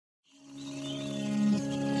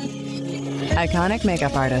Iconic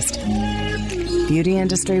makeup artist. Beauty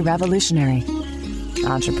industry revolutionary.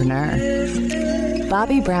 Entrepreneur.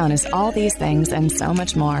 Bobbi Brown is all these things and so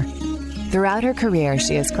much more. Throughout her career,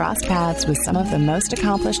 she has crossed paths with some of the most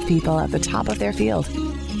accomplished people at the top of their field.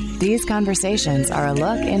 These conversations are a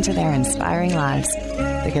look into their inspiring lives,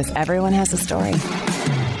 because everyone has a story.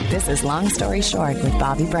 This is Long Story Short with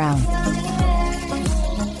Bobbi Brown.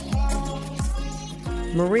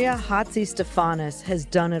 Maria Hatzistefanis has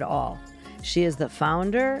done it all. She is the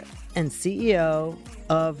founder and CEO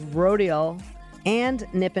of Rodial and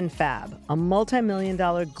Nip and Fab, a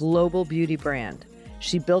multi-million-dollar global beauty brand.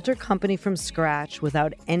 She built her company from scratch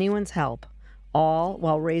without anyone's help, all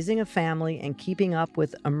while raising a family and keeping up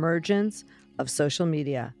with emergence of social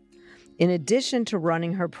media. In addition to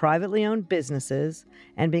running her privately owned businesses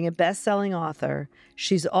and being a best-selling author,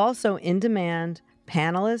 she's also in-demand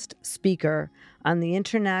panelist, speaker on the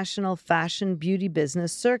international fashion beauty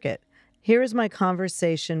business circuit. Here is my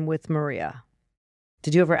conversation with Maria.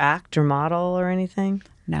 Did you ever act or model or anything?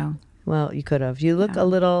 No. Well, you could have. You look a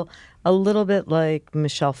little bit like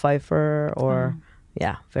Michelle Pfeiffer or,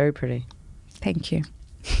 yeah, very pretty. Thank you.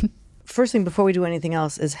 First thing before we do anything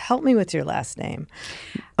else is help me with your last name.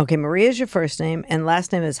 Okay, Maria is your first name, and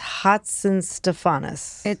last name is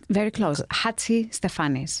Hatzistefanis. Very close.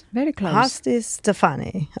 Hatzistefanis. Very close.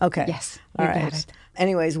 Hatzistefani. Okay. Yes, all you right. got it.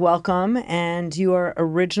 Anyways, welcome. And you are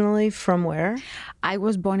originally from where? I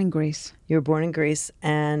was born in Greece. You were born in Greece,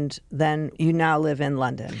 and then you now live in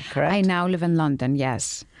London, correct? I now live in London,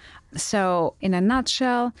 yes. So, in a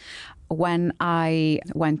nutshell, when I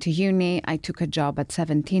went to uni, I took a job at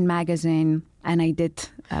 17 magazine, and I did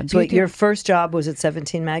beauty. So your first job was at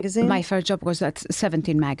 17 magazine? My first job was at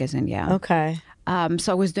 17 magazine, yeah. Okay.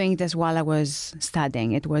 So I was doing this while I was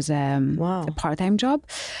studying. It was a part-time job.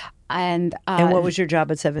 And what was your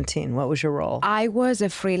job at 17? What was your role? I was a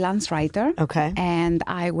freelance writer. Okay. And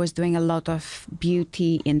I was doing a lot of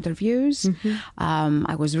beauty interviews. Mm-hmm.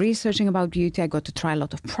 I was researching about beauty. I got to try a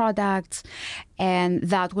lot of products. And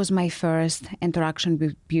that was my first interaction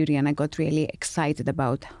with beauty. And I got really excited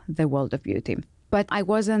about the world of beauty. But I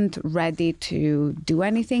wasn't ready to do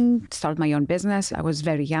anything, start my own business. I was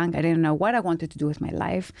very young. I didn't know what I wanted to do with my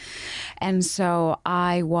life. And so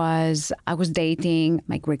I was dating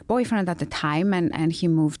my Greek boyfriend at the time, and he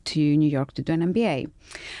moved to New York to do an MBA.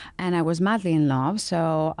 And I was madly in love,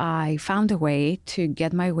 so I found a way to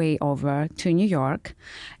get my way over to New York.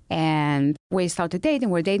 And we started dating.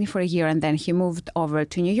 We're dating for a year, and then he moved over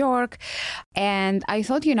to New York. And I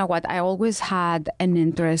thought, you know what? I always had an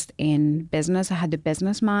interest in business. I had a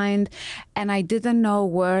business mind, and I didn't know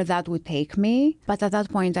where that would take me. But at that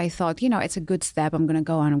point, I thought, it's a good step. I'm going to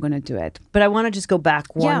go and I'm going to do it. But I want to just go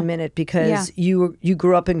back one minute because you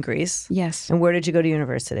grew up in Greece. Yes. And where did you go to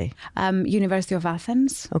university? University of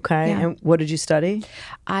Athens. Okay. Yeah. And what did you study?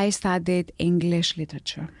 I studied English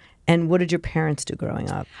literature. And what did your parents do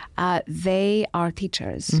growing up? They are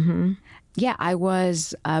teachers. Mm-hmm. Yeah, I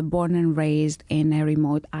was born and raised in a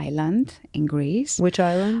remote island in Greece. Which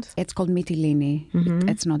island? It's called Mytilene. Mm-hmm.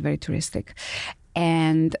 It's not very touristic.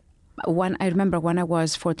 And I remember when I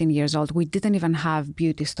was 14 years old, we didn't even have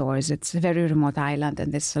beauty stores. It's a very remote island,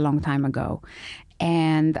 and this is a long time ago.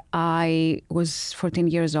 And I was 14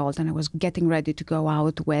 years old, and I was getting ready to go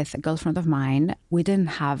out with a girlfriend of mine. We didn't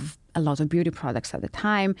have a lot of beauty products at the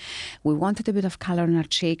time. We wanted a bit of color in our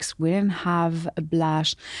cheeks. We didn't have a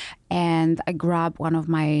blush. And I grabbed one of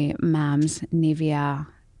my mom's Nivea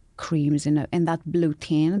creams in that blue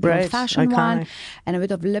tin, the old-fashioned one, and a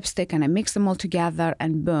bit of lipstick, and I mixed them all together,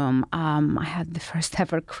 and boom, I had the first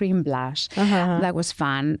ever cream blush. That was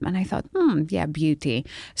fun, and I thought, beauty.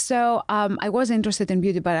 So I was interested in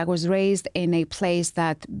beauty, but I was raised in a place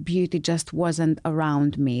that beauty just wasn't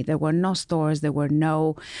around me. There were no stores, there was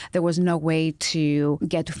no way to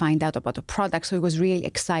get to find out about the product. So it was really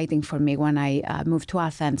exciting for me when I moved to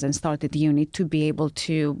Athens and started uni to be able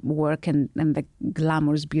to work in the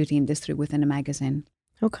glamorous beauty industry within a magazine.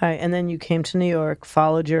 Okay. And then you came to New York,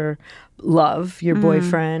 followed your love, your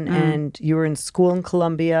boyfriend, and you were in school in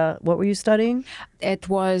Columbia. What were you studying? It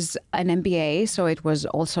was an MBA, so it was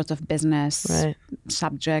all sorts of business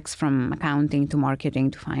subjects, from accounting to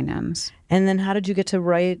marketing to finance. And then how did you get to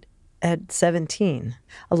write at 17?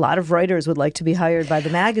 A lot of writers would like to be hired by the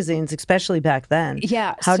magazines, especially back then.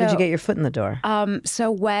 Yeah. How did you get your foot in the door? So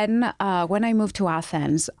when I moved to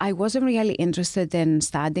Athens, I wasn't really interested in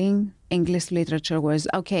studying. English literature was,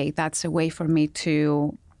 okay, that's a way for me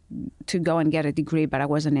to go and get a degree, but I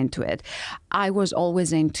wasn't into it. I was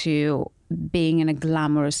always into being in a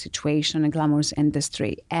glamorous situation, a glamorous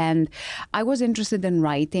industry. And I was interested in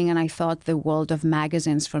writing, and I thought the world of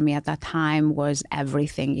magazines for me at that time was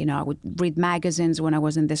everything. You know, I would read magazines when I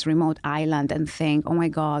was in this remote island and think, oh my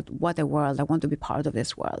God, what a world. I want to be part of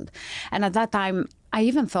this world. And at that time, I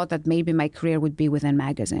even thought that maybe my career would be within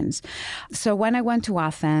magazines. So when I went to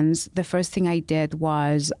Athens, the first thing I did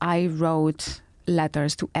was I wrote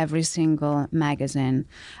letters to every single magazine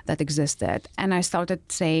that existed. And I started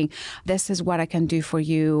saying, this is what I can do for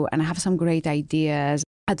you. And I have some great ideas.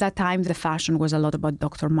 At that time, the fashion was a lot about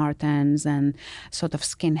Dr. Martens and sort of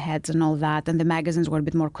skinheads and all that. And the magazines were a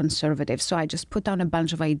bit more conservative. So I just put down a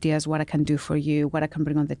bunch of ideas, what I can do for you, what I can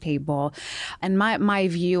bring on the table. And my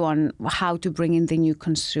view on how to bring in the new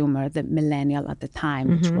consumer, the millennial at the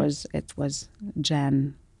time, which was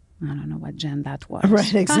Gen... I don't know what gen that was.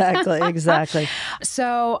 Right, exactly.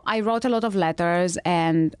 So I wrote a lot of letters,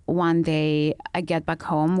 and one day I get back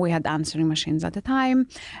home. We had answering machines at the time,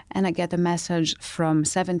 and I get a message from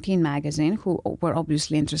 17 magazine, who were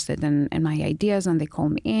obviously interested in my ideas, and they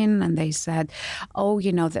called me in and they said, oh,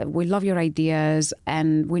 you know, we love your ideas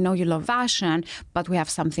and we know you love fashion, but we have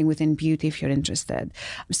something within beauty if you're interested.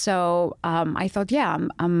 So I thought, yeah,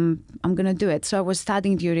 I'm going to do it. So I was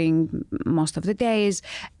studying during most of the days,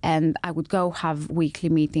 and I would go have weekly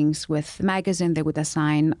meetings with the magazine. They would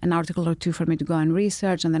assign an article or two for me to go and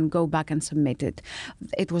research and then go back and submit it.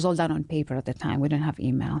 It was all done on paper at the time. We didn't have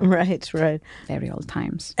email. Right. Very old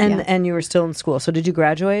times. And you were still in school. So did you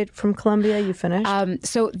graduate from Columbia? You finished?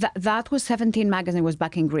 So that was 17 magazine, was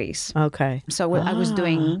back in Greece. Okay. So I was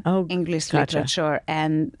doing English literature,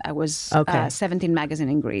 and I was 17 magazine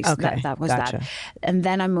in Greece. Okay. That was that. And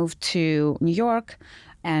then I moved to New York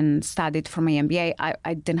and studied for my MBA.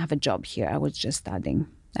 I didn't have a job here. I was just studying.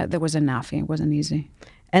 There was enough. It wasn't easy.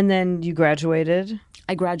 And then you graduated?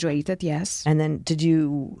 I graduated, yes. And then did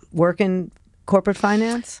you work in corporate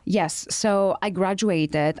finance? Yes. So I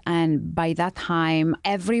graduated, and by that time,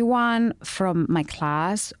 everyone from my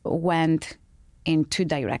class went in two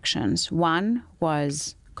directions. One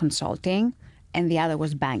was consulting, and the other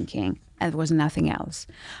was banking. And there was nothing else.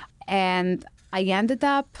 And I ended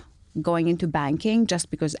up going into banking just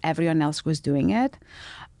because everyone else was doing it.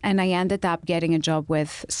 And I ended up getting a job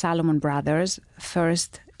with Salomon Brothers,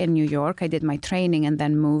 first in New York. I did my training and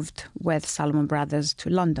then moved with Salomon Brothers to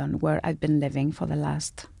London, where I've been living for the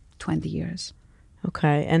last 20 years.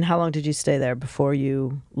 Okay. And how long did you stay there before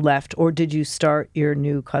you left? Or did you start your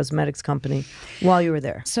new cosmetics company while you were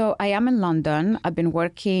there? So I am in London. I've been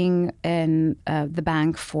working in the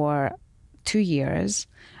bank for 2 years.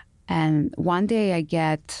 And one day I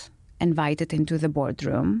get invited into the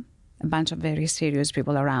boardroom, a bunch of very serious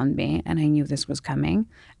people around me, and I knew this was coming,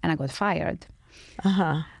 and I got fired.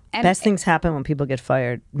 Uh-huh. Best things happen when people get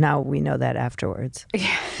fired. Now we know that afterwards.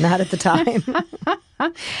 Not at the time.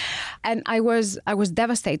 And I was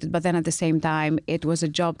devastated, but then at the same time, it was a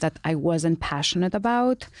job that I wasn't passionate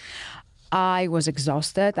about. I was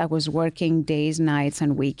exhausted. I was working days, nights,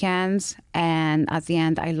 and weekends. And at the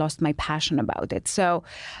end, I lost my passion about it. So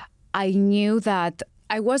I knew that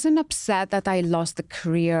I wasn't upset that I lost the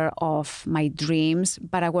career of my dreams,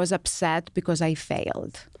 but I was upset because I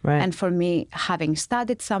failed. Right. And for me, having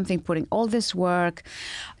studied something, putting all this work,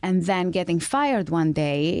 and then getting fired one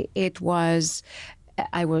day,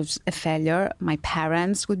 I was a failure. My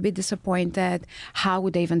parents would be disappointed. How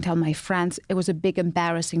would they even tell my friends? It was a big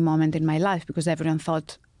embarrassing moment in my life because everyone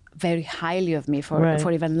thought very highly of me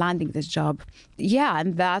for even landing this job. Yeah,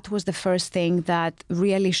 and that was the first thing that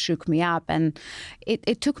really shook me up. And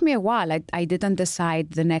it took me a while. I didn't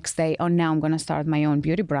decide the next day, oh, now I'm going to start my own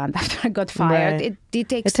beauty brand after I got fired. Right. It did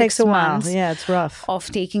take It takes 6 a while. months. Yeah, it's rough.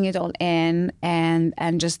 Of taking it all in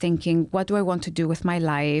and just thinking, what do I want to do with my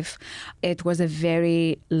life? It was a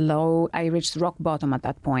very low, I reached rock bottom at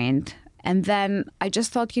that point. And then I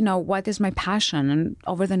just thought, what is my passion? And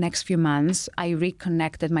over the next few months, I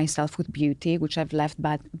reconnected myself with beauty, which I've left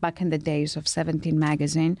back in the days of 17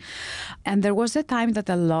 magazine. And there was a time that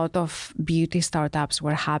a lot of beauty startups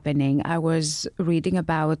were happening. I was reading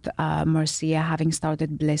about Marcia having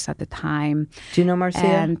started Bliss at the time. Do you know Marcia?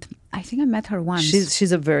 And I think I met her once.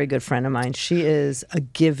 She's a very good friend of mine. She is a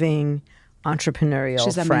giving entrepreneurial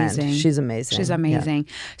friend. She's amazing. She's amazing.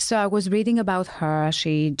 Yeah. So I was reading about her.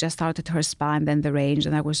 She just started her spa and then the range,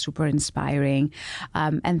 and that was super inspiring.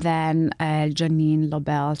 And then Janine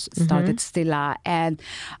Lobel started Stila, and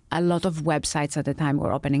a lot of websites at the time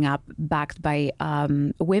were opening up backed by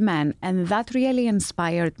women, and that really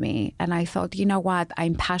inspired me. And I thought, you know what?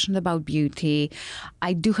 I'm passionate about beauty.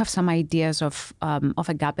 I do have some ideas of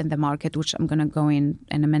a gap in the market, which I'm going to go in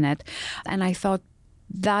a minute. And I thought,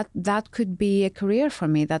 that could be a career for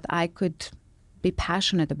me that I could be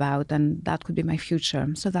passionate about, and that could be my future.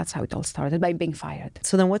 So that's how it all started, by being fired.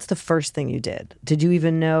 So then what's the first thing you did? Did you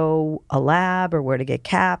even know a lab or where to get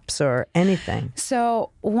caps or anything? So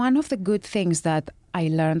one of the good things that I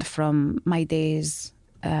learned from my days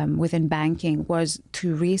within banking was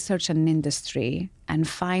to research an industry and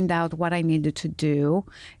find out what I needed to do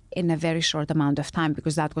in a very short amount of time,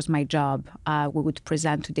 because that was my job. We would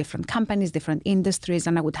present to different companies, different industries,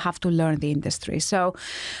 and I would have to learn the industry. So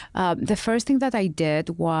the first thing that I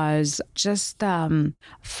did was just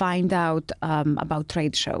find out about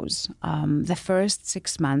trade shows. The first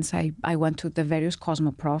 6 months, I went to the various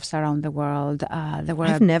Cosmoprofs around the world.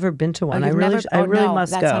 I've never been to one. Oh, I really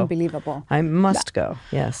must that's go. That's unbelievable. I must go,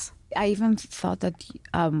 yes. I even thought that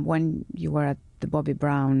when you were at the Bobby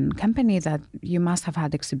Brown company, that you must have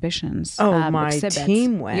had exhibitions. Oh, my exhibits.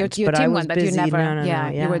 team went. Your but team I was went, but busy. you never. No,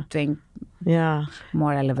 You were doing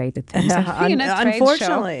more elevated things. Yeah, Trade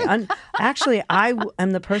unfortunately. show. Actually, I am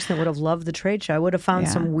the person that would have loved the trade show. I would have found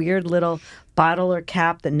some weird little bottle or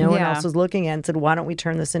cap that no one else was looking at and said, why don't we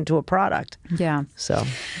turn this into a product? Yeah. So,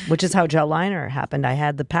 which is how Gel Liner happened. I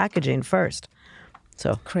had the packaging first.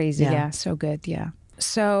 So crazy. Yeah. So good. Yeah.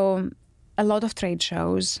 So a lot of trade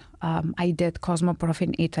shows. I did Cosmoprof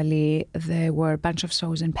in Italy. There were a bunch of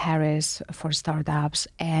shows in Paris for startups.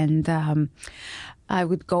 And I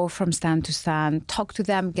would go from stand to stand, talk to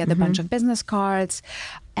them, get a bunch of business cards.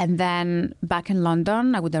 And then back in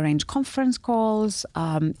London, I would arrange conference calls.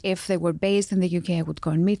 If they were based in the UK, I would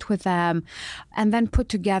go and meet with them and then put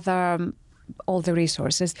together all the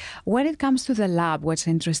resources. When it comes to the lab, what's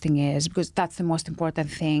interesting is, because that's the most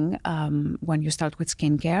important thing when you start with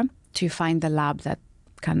skincare, to find the lab that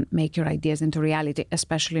can make your ideas into reality,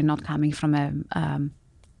 especially not coming from a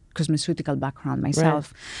cosmeceutical background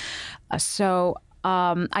myself. Right. So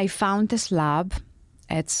I found this lab.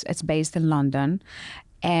 It's based in London,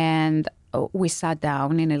 and we sat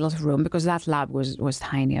down in a little room because that lab was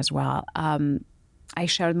tiny as well. I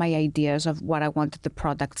shared my ideas of what I wanted the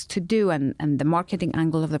products to do and the marketing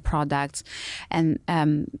angle of the products. And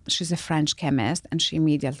she's a French chemist, and she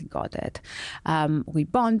immediately got it. We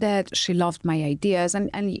bonded. She loved my ideas. And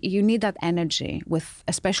you need that energy, with,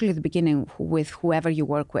 especially at the beginning, with whoever you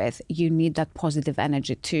work with. You need that positive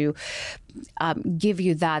energy to give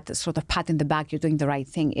you that sort of pat in the back, you're doing the right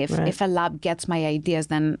thing. If a lab gets my ideas,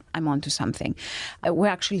 then I'm onto something. We're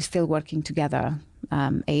actually still working together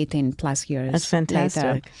 18 plus years. That's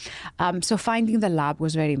fantastic. Later. So finding the lab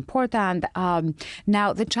was very important.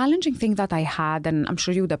 Now, the challenging thing that I had, and I'm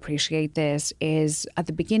sure you would appreciate this, is at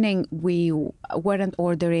the beginning, we weren't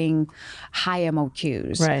ordering high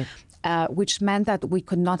MOQs. Right. Which meant that we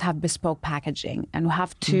could not have bespoke packaging, and we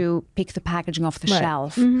have to pick the packaging off the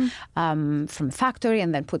shelf from a factory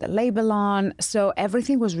and then put a label on. So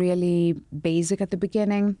everything was really basic at the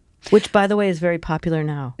beginning. Which, by the way, is very popular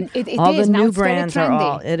now. It all is. the Now new it's very brands are trendy.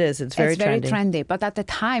 all. It is. It's very trendy. It's very trendy. But at the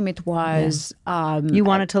time, it was. You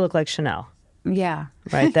wanted to look like Chanel. Yeah.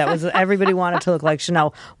 Right. That was everybody wanted to look like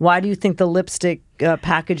Chanel. Why do you think the lipstick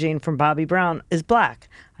packaging from Bobbi Brown is black?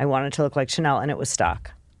 I wanted to look like Chanel, and it was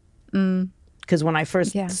stock. Because when I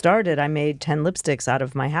first started, I made 10 lipsticks out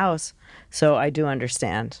of my house, so I do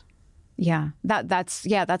understand. Yeah, that's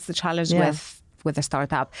the challenge with a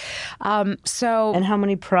startup. And how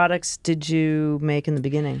many products did you make in the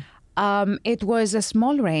beginning? It was a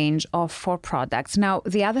small range of 4 products. Now,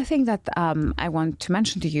 the other thing that I want to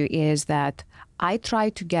mention to you is that I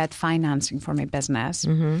tried to get financing for my business.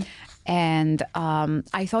 And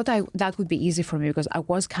I thought that would be easy for me because I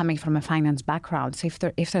was coming from a finance background. So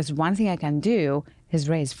if there's one thing I can do is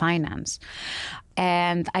raise finance.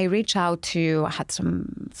 And I reached out to, I had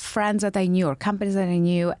some friends that I knew or companies that I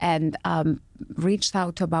knew, and reached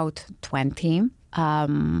out to about 20.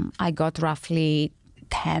 I got roughly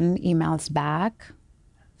 10 emails back,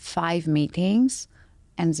 5 meetings,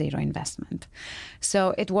 and 0 investment.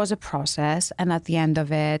 So it was a process. And at the end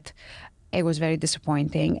of it, it was very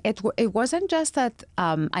disappointing. It wasn't just that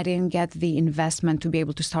I didn't get the investment to be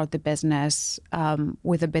able to start the business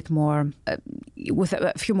with a bit more, with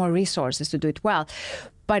a few more resources to do it well,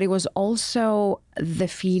 but it was also the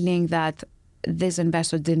feeling that this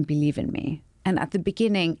investor didn't believe in me. And at the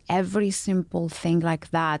beginning, every simple thing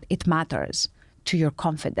like that, it matters to your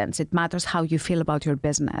confidence. It matters how you feel about your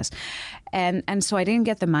business. And so I didn't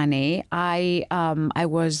get the money. I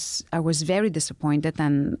was very disappointed.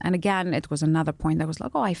 And again, it was another point that was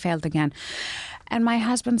like, oh, I failed again. And my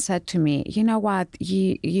husband said to me, you know what,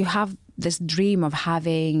 you have this dream of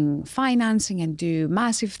having financing and do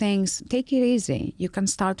massive things. Take it easy. You can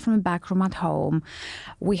start from a back room at home.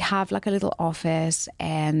 We have like a little office,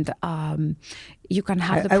 and you can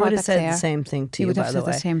have the I product would have said there. the same thing to You you, would by have the said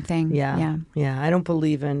way. the same thing. Yeah. I don't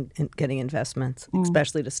believe in getting investments,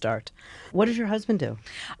 especially to start. What does your husband do?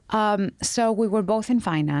 So we were both in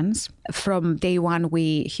finance. From day one,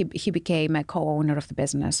 he became a co-owner of the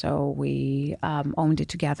business. So we owned it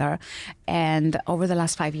together. And over the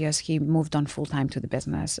last 5 years, he moved on full-time to the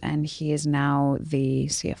business. And he is now the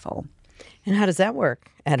CFO. And how does that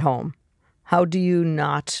work at home? How do you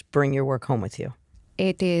not bring your work home with you?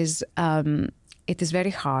 It is very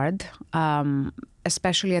hard,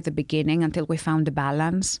 especially at the beginning until we found the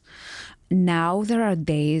balance. Now there are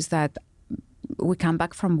days that we come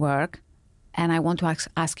back from work and I want to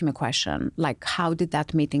ask him a question, like, how did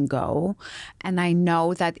that meeting go? And I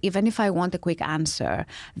know that even if I want a quick answer,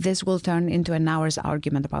 this will turn into an hour's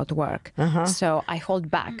argument about work. So I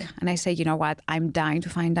hold back and I say, you know what, I'm dying to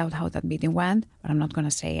find out how that meeting went, but I'm not going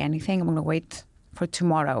to say anything. I'm going to wait for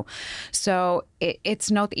tomorrow. So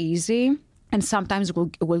it's not easy. And sometimes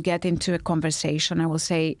we'll get into a conversation. I will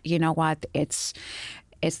say, you know what, it's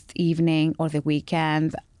the evening or the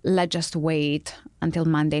weekend. Let's just wait until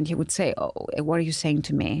Monday. And he would say, oh, what are you saying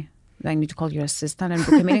to me? I need to call your assistant and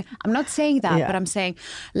book a meeting. I'm not saying that, but I'm saying,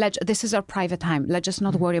 this is our private time. Let's just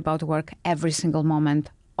not worry about work every single moment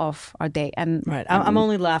of our day. And right. I'm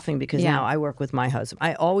only laughing because now I work with my husband.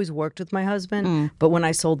 I always worked with my husband, but when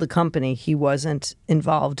I sold the company, he wasn't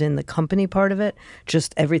involved in the company part of it,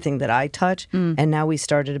 just everything that I touch. And now we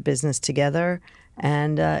started a business together.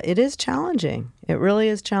 And it is challenging. It really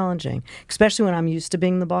is challenging, especially when I'm used to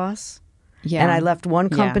being the boss. Yeah. And I left one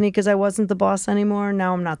company because I wasn't the boss anymore.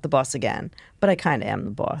 Now I'm not the boss again, but I kind of am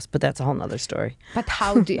the boss. But that's a whole nother story. But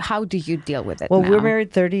how do you deal with it Well, now? we're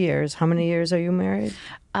married 30 years. How many years are you married?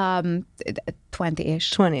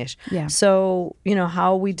 20-ish. 20-ish. Yeah. So,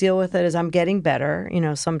 how we deal with it is I'm getting better.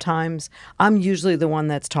 Sometimes I'm usually the one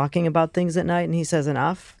that's talking about things at night and he says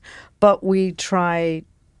enough. But we try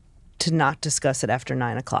to not discuss it after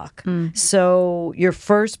 9 o'clock. So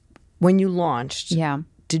when you launched,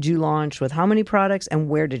 did you launch with how many products and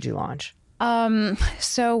where did you launch?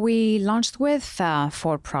 So we launched with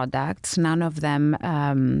 4 products. None of them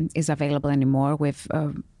is available anymore.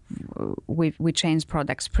 We changed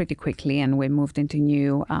products pretty quickly and we moved into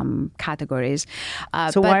new categories.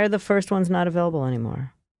 So why are the first ones not available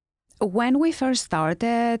anymore? When we first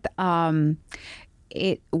started,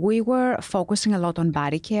 we were focusing a lot on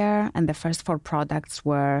body care, and the first 4 products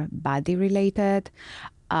were body related.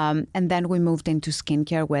 And then we moved into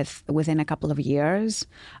skincare within a couple of years,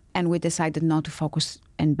 and we decided not to focus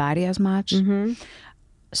on body as much.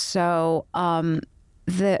 So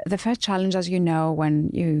the first challenge, as you know,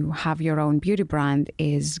 when you have your own beauty brand,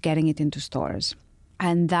 is getting it into stores.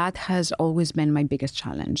 And that has always been my biggest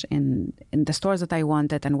challenge in the stores that I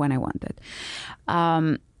wanted and when I wanted.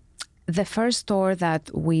 The first store that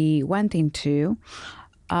we went into,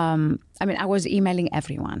 I was emailing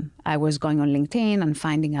everyone. I was going on LinkedIn and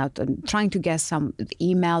finding out and trying to get some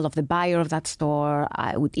email of the buyer of that store.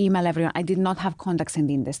 I would email everyone. I did not have contacts in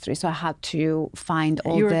the industry, so I had to find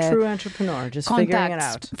all You're the a true entrepreneur, just figuring it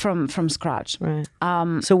out. from scratch. Right.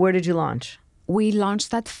 So where did you launch? We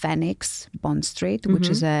launched at Phoenix, Bond Street, which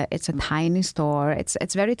is a tiny store.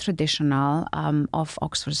 It's very traditional off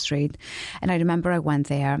Oxford Street. And I remember I went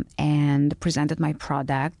there and presented my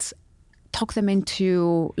products, talk them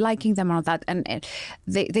into liking them and all that. And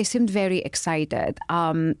they seemed very excited.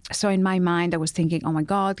 So in my mind, I was thinking, oh my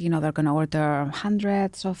God, they're going to order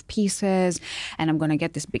hundreds of pieces and I'm going to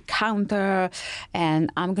get this big counter and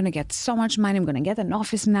I'm going to get so much money. I'm going to get an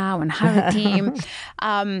office now and hire a team.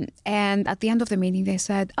 And at the end of the meeting, they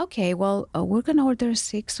said, okay, well, we're going to order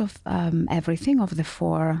 6 of everything of the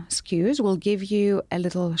 4 SKUs. We'll give you a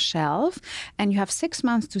little shelf and you have 6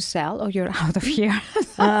 months to sell or you're out of here.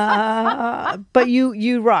 But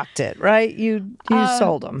you rocked it, right? You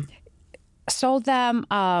sold them. Sold them.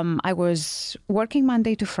 I was working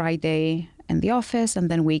Monday to Friday in the office,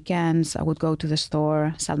 and then weekends I would go to the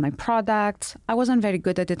store, sell my products. I wasn't very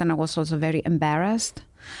good at it, and I was also very embarrassed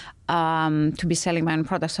to be selling my own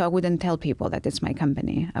products. So I wouldn't tell people that it's my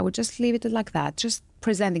company. I would just leave it like that, just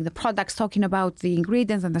presenting the products, talking about the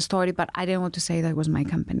ingredients and the story, but I didn't want to say that it was my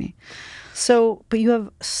company. So, but you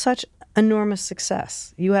have such enormous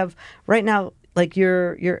success. You have right now, like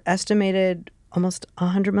you're estimated almost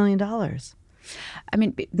 $100 million. I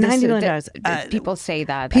mean, $90 million. People say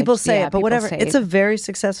that. People say it, but whatever. It's a very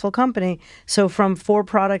successful company. So from 4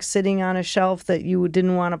 products sitting on a shelf that you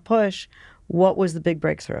didn't want to push, what was the big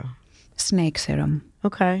breakthrough? Snake serum.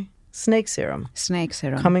 Okay. Snake serum. Snake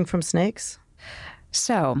serum. Coming from snakes?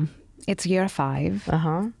 So it's year 5.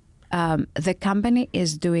 The company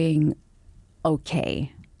is doing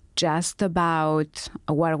okay. just about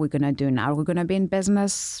what are we going to do now? Are we going to be in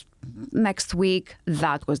business next week?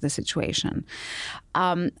 That was the situation.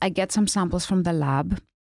 I get some samples from the lab.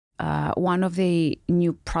 One of the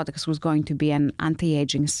new products was going to be an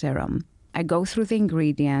anti-aging serum. I go through the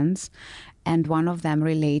ingredients, and one of them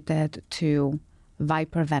related to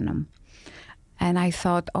viper venom. And I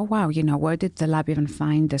thought, oh, wow, where did the lab even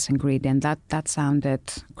find this ingredient? That sounded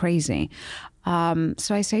crazy.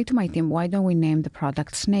 So I say to my team, why don't we name the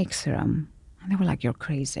product snake serum? And they were like, you're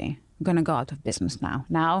crazy. I'm going to go out of business now.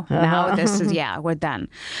 Now this is, we're done.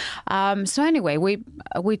 So anyway,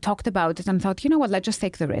 we talked about it and thought, you know what, let's just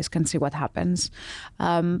take the risk and see what happens.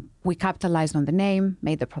 We capitalized on the name,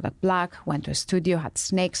 made the product black, went to a studio, had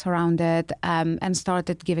snakes around it, and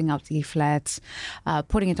started giving out leaflets,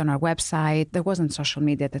 putting it on our website. There wasn't social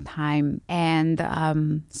media at the time.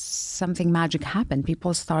 And something magic happened.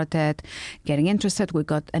 People started getting interested. We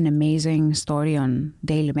got an amazing story on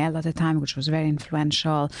Daily Mail at the time, which was very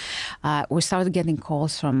influential. We started getting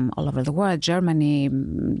calls from all over the world, Germany,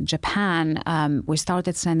 Japan. We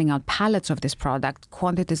started sending out pallets of this product,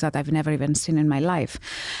 quantities that I've never even seen in my life.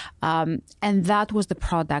 And that was the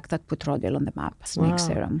product that put Rodial on the map, snake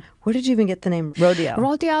serum. Where did you even get the name Rodial?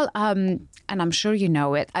 Rodial, and I'm sure you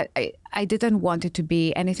know it, I didn't want it to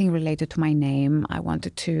be anything related to my name. I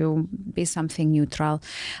wanted to be something neutral.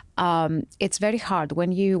 It's very hard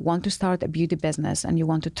when you want to start a beauty business and you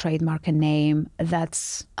want to trademark a name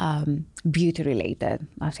that's beauty related.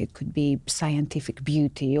 It could be scientific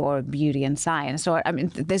beauty or beauty and science. Or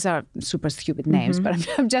these are super stupid names, but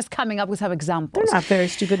I'm just coming up with some examples. They're not very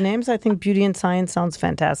stupid names. I think beauty and science sounds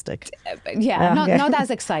fantastic. Not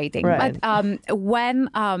as exciting. Right.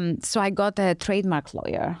 But so I got a trademark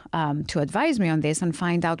lawyer to advise me on this and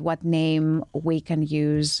find out what name we can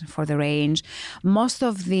use for the range. Most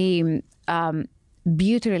of the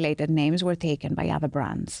beauty-related names were taken by other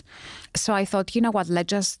brands. So I thought, you know what, let's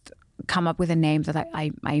just come up with a name that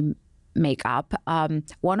I make up.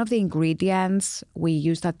 One of the ingredients we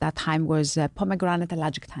used at that time was pomegranate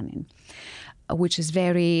ellagic tannin, which is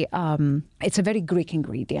it's a very Greek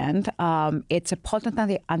ingredient. It's a potent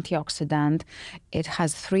antioxidant. It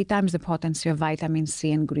has 3 times the potency of vitamin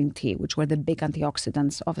C and green tea, which were the big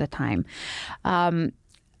antioxidants of the time.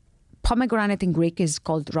 Pomegranate in Greek is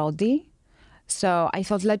called rodi. So I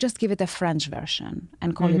thought, let's just give it a French version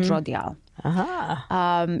and call it Rodial.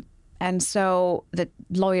 And so the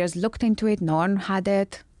lawyers looked into it, no one had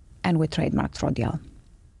it, and we trademarked Rodial.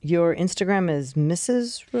 Your Instagram is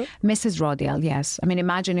Mrs. Mrs. Rodial, yes.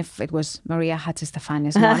 Imagine if it was Maria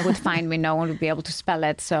Hatzistefanis. No one would find me, no one would be able to spell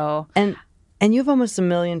it. So And you have almost 1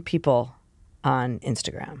 million people on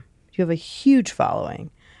Instagram. You have a huge following.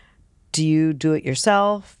 Do you do it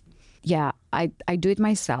yourself? Yeah, I do it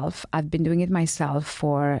myself. I've been doing it myself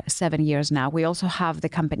for 7 years now. We also have the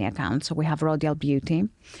company account, so we have Rodial Beauty.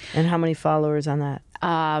 And how many followers on that?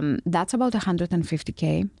 That's about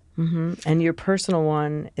 150K. And your personal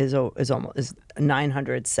one is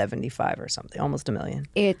 975 or something, almost 1 million.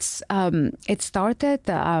 It started.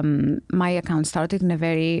 My account started in a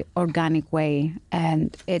very organic way,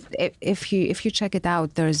 and if you check it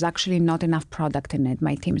out, there is actually not enough product in it.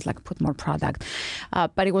 My team is like, put more product,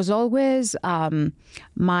 but it was always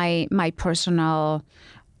my personal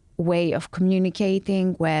way of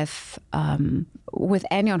communicating with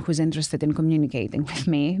anyone who's interested in communicating with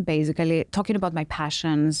me, basically talking about my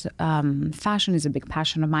passions. Fashion is a big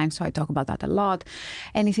passion of mine, so I talk about that a lot.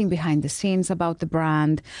 Anything behind the scenes about the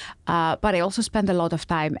brand. But I also spend a lot of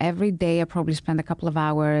time every day. I probably spend a couple of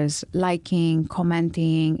hours liking,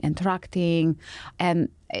 commenting, interacting, and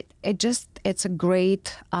it's a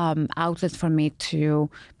great outlet for me to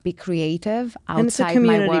be creative outside my work. And it's a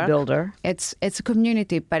community builder. It's a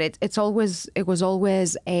community, but it was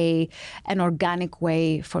always an organic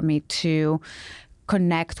way for me to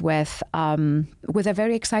connect with a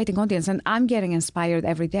very exciting audience. And I'm getting inspired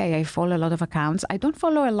every day. I follow a lot of accounts. I don't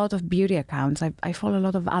follow a lot of beauty accounts. I follow a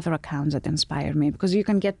lot of other accounts that inspire me, because you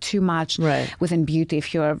can get too much within beauty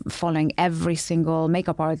if you're following every single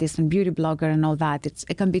makeup artist and beauty blogger and all that.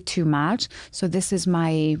 It can be too much. So this is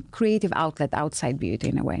my creative outlet outside beauty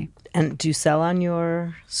in a way. And do you sell on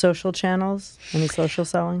your social channels? Any social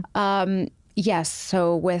selling? Yes.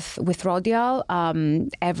 So with Rodial,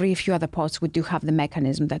 every few other posts, we do have the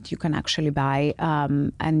mechanism that you can actually buy,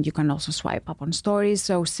 and you can also swipe up on stories.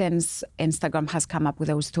 So since Instagram has come up with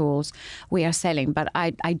those tools, we are selling. But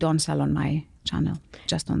I don't sell on my channel,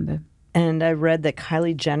 just on the... And I read that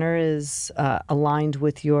Kylie Jenner is aligned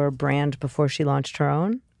with your brand before she launched her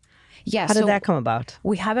own. Yes. How did that come about?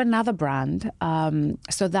 We have another brand.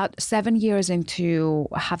 So that 7 years into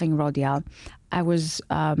having Rodial, I was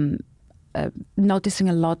noticing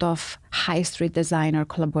a lot of high street designer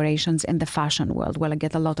collaborations in the fashion world where I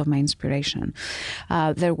get a lot of my inspiration.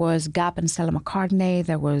 There was Gap and Stella McCartney,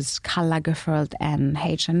 there was Karl Lagerfeld and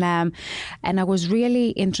H&M, and I was really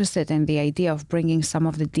interested in the idea of bringing some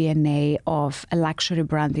of the DNA of a luxury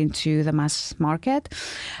brand into the mass market.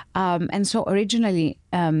 And so originally,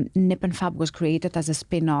 Nip and Fab was created as a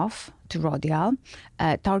spin-off to Rodial,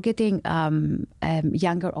 targeting a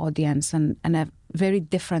younger audience and a very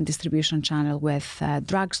different distribution channel with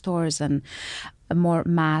drugstores and more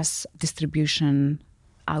mass distribution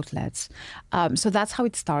outlets. So that's how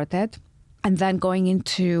it started. And then going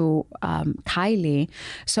into Kylie.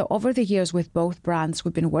 So over the years with both brands,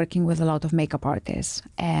 we've been working with a lot of makeup artists.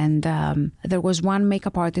 And there was one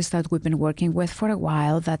makeup artist that we've been working with for a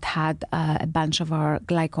while that had a bunch of our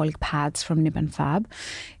glycolic pads from Nip and Fab.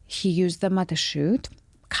 He used them at a shoot.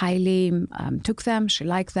 Kylie took them, she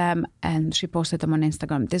liked them, and she posted them on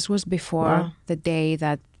Instagram. This was before the day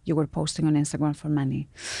that you were posting on Instagram for money.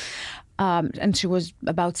 And she was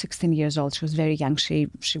about 16 years old. She was very young. She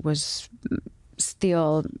was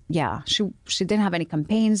still, she didn't have any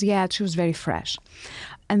campaigns yet. She was very fresh.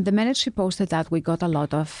 And the minute she posted that, we got a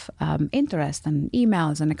lot of interest and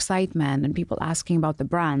emails and excitement and people asking about the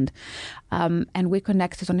brand. And we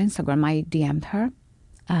connected on Instagram. I DM'd her.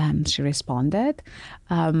 She responded.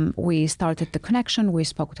 We started the connection. We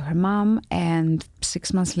spoke to her mom. And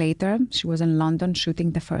 6 months later, she was in London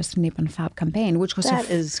shooting the first Nip and Fab campaign, which was That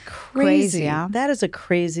is crazy. Yeah? That is a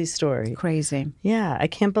crazy story. Crazy. Yeah, I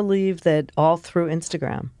can't believe that all through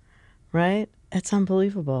Instagram, right? It's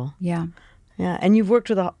unbelievable. Yeah. Yeah, and you've worked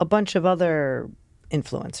with a bunch of other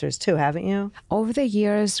influencers too, haven't you? Over the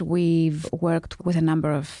years, we've worked with a number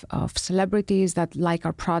of celebrities that like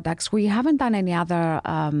our products. We haven't done any other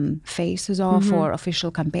faces off or official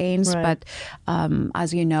campaigns, but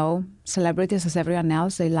as you know, celebrities, as everyone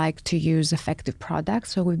else, they like to use effective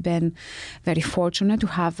products. So we've been very fortunate to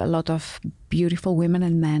have a lot of beautiful women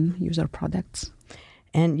and men use our products.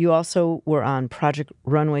 And you also were on Project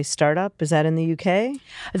Runway Startup. Is that in the UK?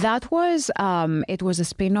 That was it was a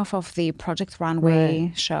spin-off of the Project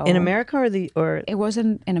Runway show in America, or it was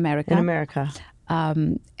in America. In America,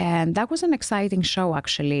 and that was an exciting show.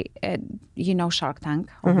 Actually, you know, Shark Tank,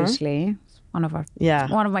 obviously. One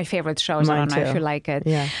of my favorite shows. Mine I don't know too. if you like it.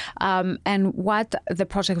 Yeah. And what the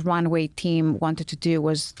Project Runway team wanted to do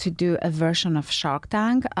was to do a version of Shark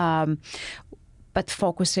Tank, but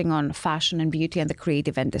focusing on fashion and beauty and the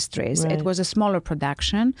creative industries. Right. It was a smaller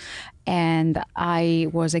production, and I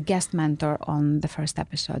was a guest mentor on the first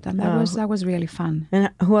episode, and that was really fun. And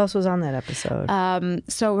who else was on that episode?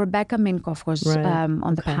 So Rebecca Minkoff was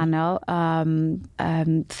on the panel.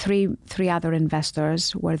 Three other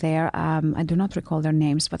investors were there. I do not recall their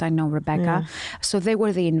names, but I know Rebecca. Yeah. So they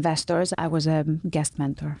were the investors. I was a guest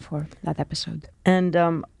mentor for that episode.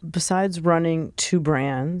 And besides running two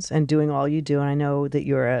brands and doing all you do, and I know that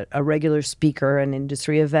you're a regular speaker in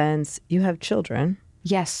industry events, you have children.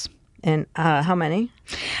 Yes. And how many?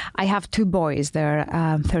 I have two boys. They're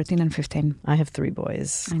 13 and 15. I have three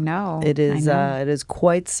boys. I know. It is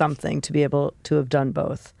quite something to be able to have done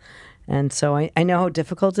both. And so I know how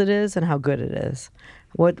difficult it is and how good it is.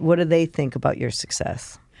 What do they think about your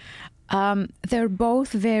success? They're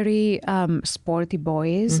both very sporty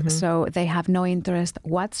boys, so they have no interest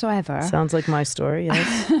whatsoever. Sounds like my story,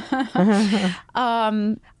 yes.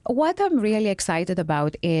 What I'm really excited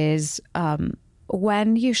about is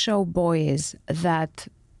when you show boys that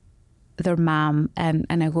their mom and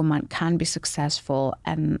a woman can be successful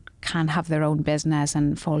and can have their own business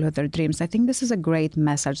and follow their dreams. I think this is a great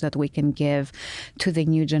message that we can give to the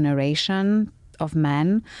new generation of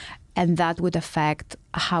men, and that would affect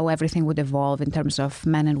how everything would evolve in terms of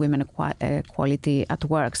men and women equality at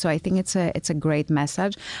work. So I think it's a great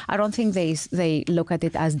message. I don't think they look at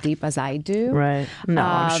it as deep as I do. Right. No,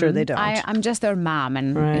 I'm sure they don't. I'm just their mom,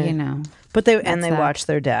 and you know. But they watch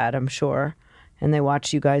their dad, I'm sure, and they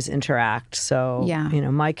watch you guys interact. So you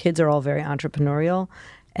know, my kids are all very entrepreneurial,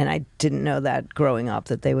 and I didn't know that growing up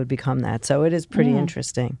that they would become that. So it is pretty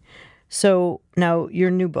interesting. So now your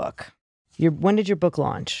new book. When did your book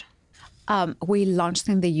launch? We launched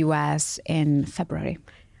in the U.S. in February.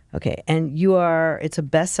 Okay, and it's a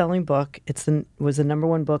best-selling book. Was the number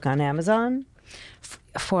one book on Amazon?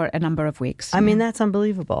 For a number of weeks. I mean, that's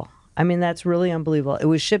unbelievable. I mean, that's really unbelievable. It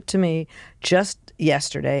was shipped to me just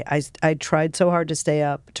yesterday. I tried so hard to stay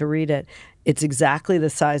up to read it. It's exactly the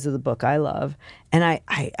size of the book I love. And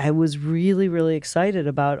I was really, really excited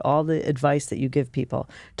about all the advice that you give people.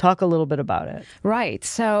 Talk a little bit about it. Right.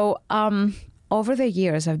 So over the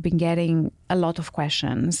years, I've been getting a lot of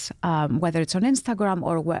questions, whether it's on Instagram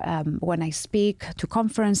or when I speak to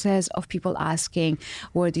conferences, of people asking,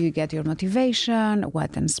 where do you get your motivation?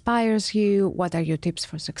 What inspires you? What are your tips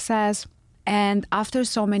for success? And after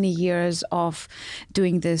so many years of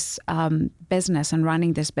doing this business and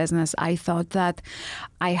running this business, I thought that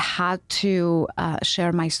I had to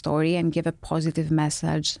share my story and give a positive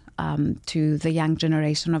message to the young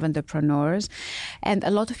generation of entrepreneurs. And a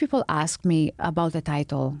lot of people ask me about the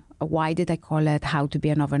title. Why did I call it How to Be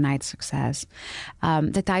an Overnight Success?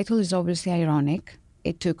 The title is obviously ironic.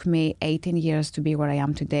 It took me 18 years to be where I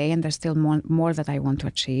am today, and there's still more that I want to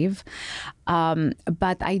achieve.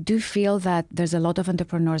 But I do feel that there's a lot of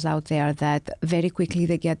entrepreneurs out there that very quickly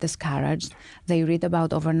they get discouraged. They read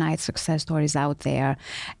about overnight success stories out there,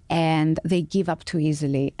 and they give up too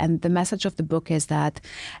easily. And the message of the book is that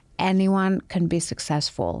anyone can be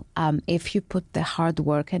successful if you put the hard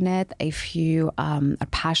work in it, if you are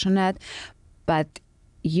passionate, but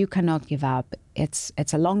you cannot give up. It's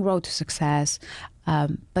a long road to success,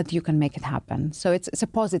 but you can make it happen. So it's a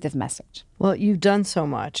positive message. Well, you've done so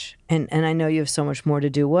much, and I know you have so much more to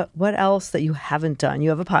do. What else that you haven't done? You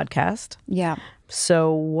have a podcast. Yeah.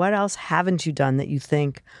 So what else haven't you done that you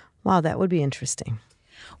think, wow, that would be interesting?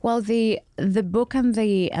 Well, the book and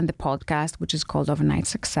the podcast, which is called Overnight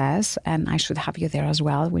Success, and I should have you there as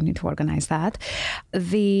well. We need to organize that.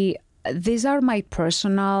 These are my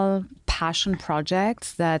personal passion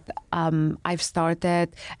projects that I've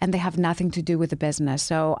started, and they have nothing to do with the business.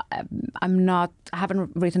 So I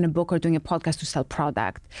haven't written a book or doing a podcast to sell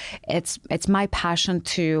product. It's my passion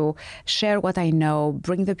to share what I know,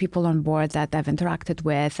 bring the people on board that I've interacted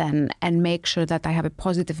with, and make sure that I have a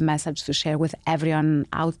positive message to share with everyone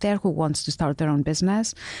out there who wants to start their own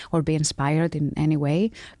business or be inspired in any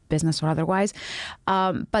way, business or otherwise.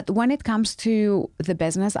 But when it comes to the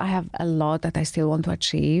business, I have a lot that I still want to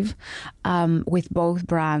achieve. With both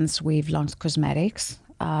brands, we've launched cosmetics.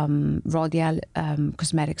 Rodial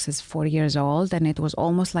Cosmetics is 4 years old, and it was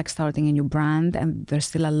almost like starting a new brand. And there's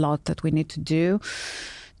still a lot that we need to do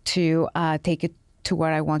to take it to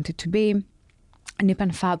where I want it to be. Nip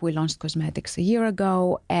and Fab, we launched cosmetics a year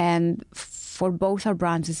ago, and for both our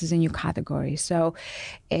brands, this is a new category. So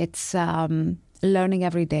it's learning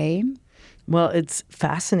every day. Well, it's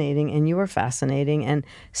fascinating, and you are fascinating. And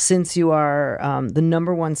since you are the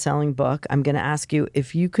number one selling book, I'm going to ask you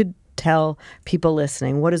if you could tell people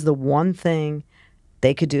listening, what is the one thing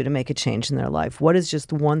they could do to make a change in their life? What is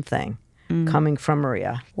just one thing coming from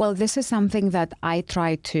Maria? Well, this is something that I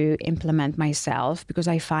try to implement myself, because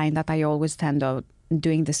I find that I always tend to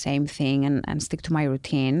doing the same thing and stick to my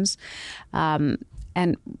routines.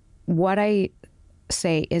 And what I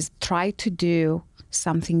say is try to do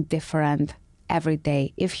something different every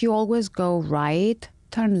day. If you always go right,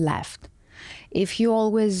 turn left. If you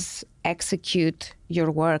always execute your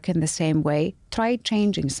work in the same way, try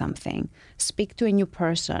changing something. Speak to a new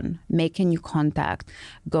person, make a new contact,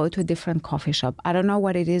 go to a different coffee shop. I don't know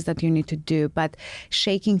what it is that you need to do, but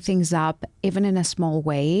shaking things up, even in a small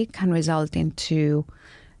way, can result into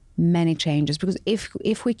many changes. Because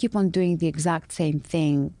if we keep on doing the exact same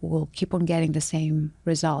thing, we'll keep on getting the same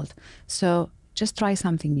result. So just try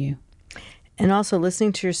something new. And also,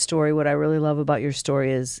 listening to your story, what I really love about your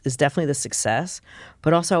story is definitely the success,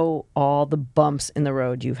 but also all the bumps in the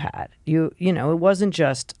road you've had. You know, it wasn't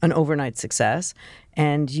just an overnight success,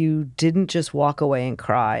 and you didn't just walk away and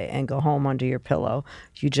cry and go home under your pillow.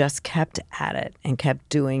 You just kept at it and kept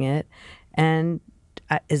doing it. And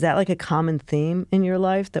is that like a common theme in your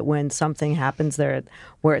life, that when something happens there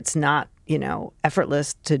where it's not,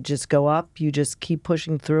 effortless to just go up, you just keep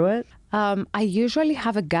pushing through it? I usually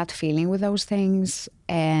have a gut feeling with those things,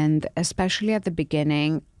 and especially at the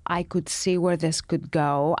beginning, I could see where this could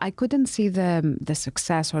go. I couldn't see the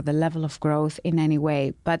success or the level of growth in any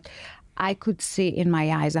way, but I could see in my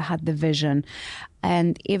eyes. I had the vision.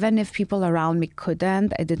 And even if people around me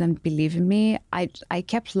couldn't, I didn't believe in me, I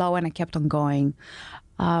kept low and I kept on going.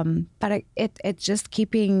 But it's just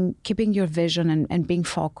keeping your vision and being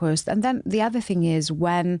focused. And then the other thing is,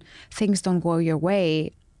 when things don't go your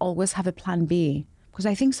way, always have a plan B. Because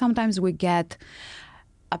I think sometimes we get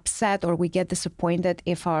upset or we get disappointed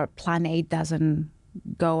if our plan A doesn't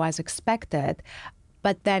go as expected.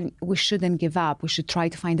 But then we shouldn't give up. We should try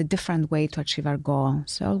to find a different way to achieve our goal.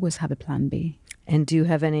 So always have a plan B. And do you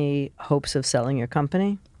have any hopes of selling your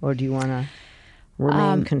company, or do you want to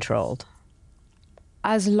remain controlled?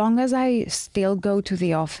 As long as I still go to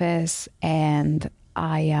the office and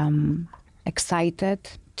I am excited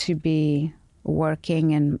to be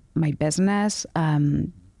working in my business,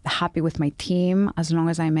 happy with my team, as long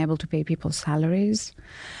as I'm able to pay people's salaries,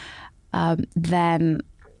 then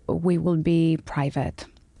we will be private.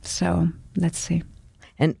 So let's see.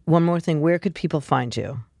 And one more thing, where could people find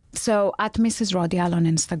you? So at Mrs. Rodial on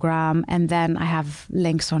Instagram, and then I have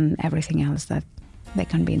links on everything else that they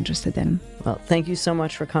can be interested in. Well, thank you so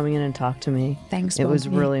much for coming in and talk to me. Thanks. It was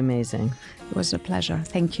really amazing. It was a pleasure.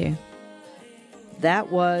 Thank you.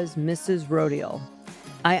 That was Mrs. Rodial.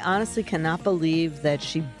 I honestly cannot believe that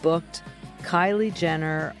she booked Kylie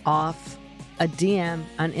Jenner off a DM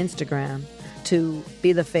on Instagram to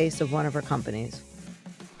be the face of one of her companies.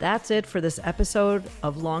 That's it for this episode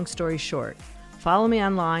of Long Story Short. Follow me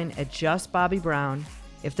online at Just Bobby Brown.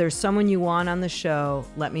 If there's someone you want on the show,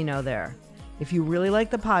 let me know there. If you really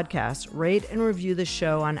like the podcast, rate and review the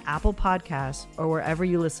show on Apple Podcasts or wherever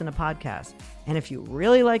you listen to podcasts. And if you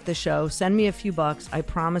really like the show, send me a few bucks. I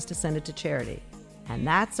promise to send it to charity. And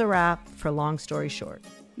that's a wrap for Long Story Short.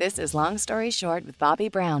 This is Long Story Short with Bobby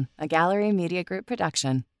Brown, a Gallery Media Group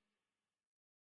production.